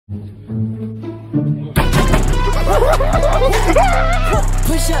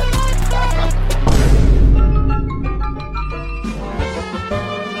Push up.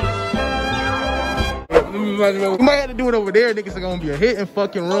 We might have to do it over there. Niggas are gonna be a hit and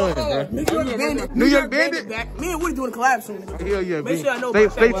fucking run, bro. New York Bandit. New York Bandit? Back. Me and Woody doing a collab soon. Hell yeah, Make sure I know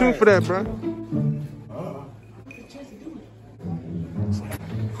stay tuned for that, bro.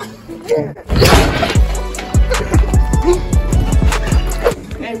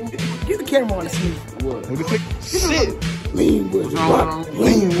 Hey, get the camera on the scene. What the fuck? Shit. Lean with it.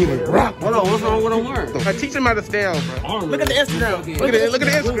 Lean with it, rock. Hold on, what's wrong with them wearing? I teach him how to style, bro. Look at the Instagram. Look at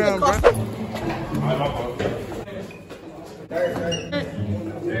the Instagram, bro.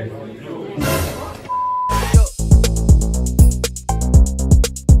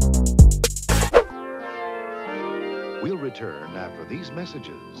 We'll return after these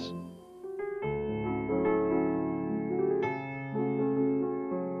messages.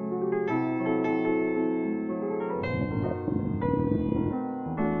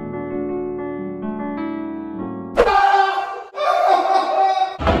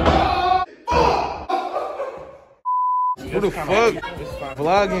 Who the fuck?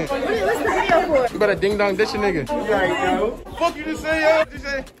 Vlogging. What's the video for? You better ding dong dish a nigga. Fuck you just say, yo. What you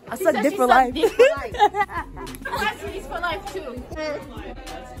say? I suck dick for life. Dick for life too.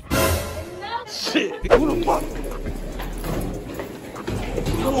 Shit. Who the fuck?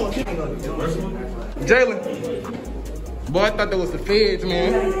 Jalen. Boy, I thought that was the feds,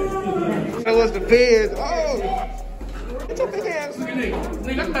 man. That was the feds. Oh. Get your big ass.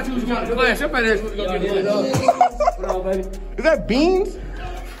 Nigga, I thought you was going to class. Your bad ass was going to get Is that beans?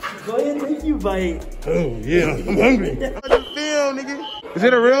 Go ahead and make you bite. Oh, yeah. I'm hungry. How you feel, nigga? Is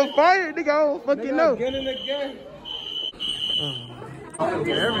it a real fire? Nigga, I don't fucking know.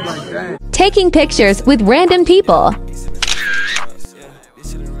 Taking pictures with random people.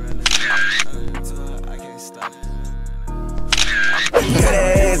 Good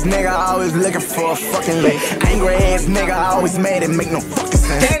ass nigga always looking for a fucking lick. Angry ass nigga always mad and make no fucking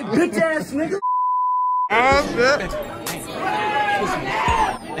sense. That bitch ass nigga. Oh, shit.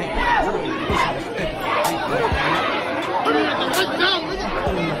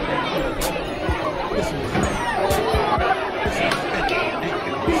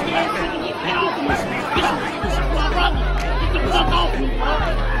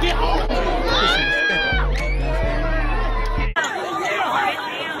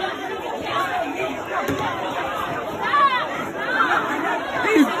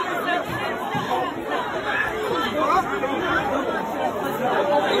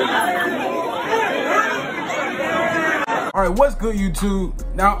 Alright, what's good, YouTube?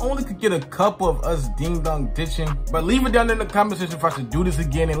 Now, I only could get a couple of us ding-dong ditching, but leave it down in the comment section if I should do this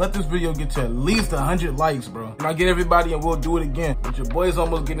again, and let this video get to at least 100 likes, bro. And I'll get everybody and we'll do it again. But your boy's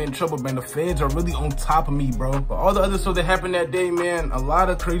almost getting in trouble, man. The feds are really on top of me, bro. But all the other stuff that happened that day, man, a lot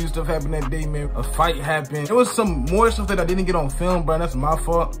of crazy stuff happened that day, man. A fight happened. There was some more stuff that I didn't get on film, bro, and that's my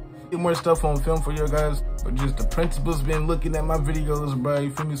fault. Get more stuff on film for you guys, but just the principals been looking at my videos, bro,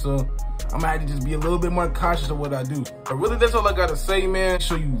 you feel me? So I'm gonna have to just be a little bit more cautious of what I do. But really, that's all I gotta say, man. Make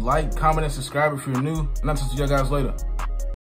sure you like, comment, and subscribe if you're new, and I'll talk to you guys later.